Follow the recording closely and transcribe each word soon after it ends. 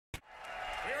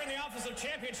here in the office of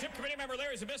Championship Committee member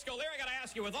Larry Zbyszko. Larry, I got to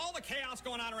ask you, with all the chaos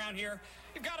going on around here,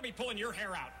 you've got to be pulling your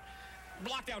hair out.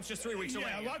 Lockdown's just 3 weeks away.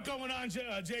 Yeah, a lot going on,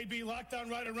 JB.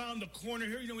 Lockdown right around the corner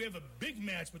here. You know, we have a big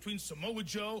match between Samoa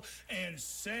Joe and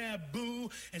Sabu.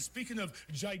 And speaking of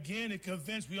gigantic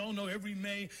events, we all know every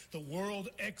May the World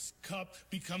X Cup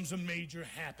becomes a major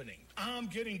happening. I'm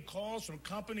getting calls from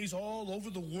companies all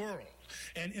over the world.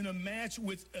 And in a match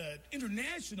with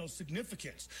international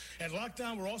significance, at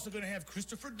Lockdown, we're also going to have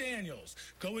Christopher Daniels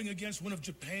going against one of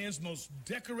Japan's most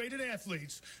decorated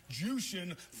athletes,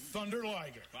 Jushin Thunder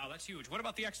Liger. Wow, that's huge. What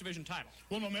about the X Division title?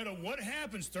 Well, no matter what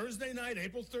happens, Thursday night,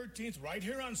 April 13th, right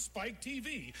here on Spike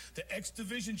TV, the X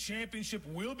Division Championship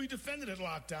will be defended at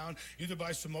Lockdown, either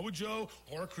by Samoa Joe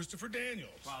or Christopher Daniels.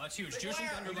 Wow, that's huge. Jushin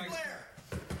Thunder Liger.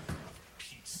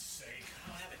 Pete's sake.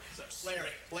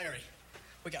 Larry.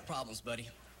 We got problems, buddy.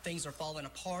 Things are falling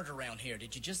apart around here.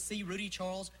 Did you just see Rudy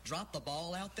Charles drop the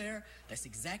ball out there? That's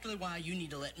exactly why you need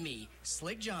to let me,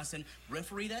 Slick Johnson,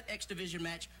 referee that X Division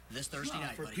match this Thursday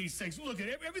night, for buddy. Pete's sakes. Look,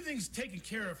 everything's taken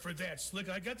care of for that, Slick.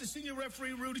 I got the senior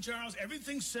referee, Rudy Charles.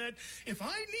 Everything's set. If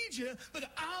I need you, look,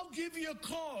 I'll give you a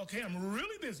call, okay? I'm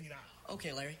really busy now.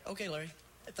 Okay, Larry.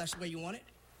 If that's the way you want it,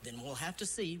 then we'll have to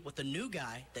see what the new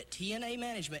guy that TNA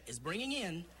management is bringing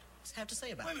in have to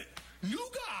say about it. Wait a minute. New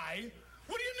guy?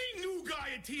 What do you mean, new guy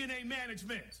at TNA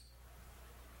management?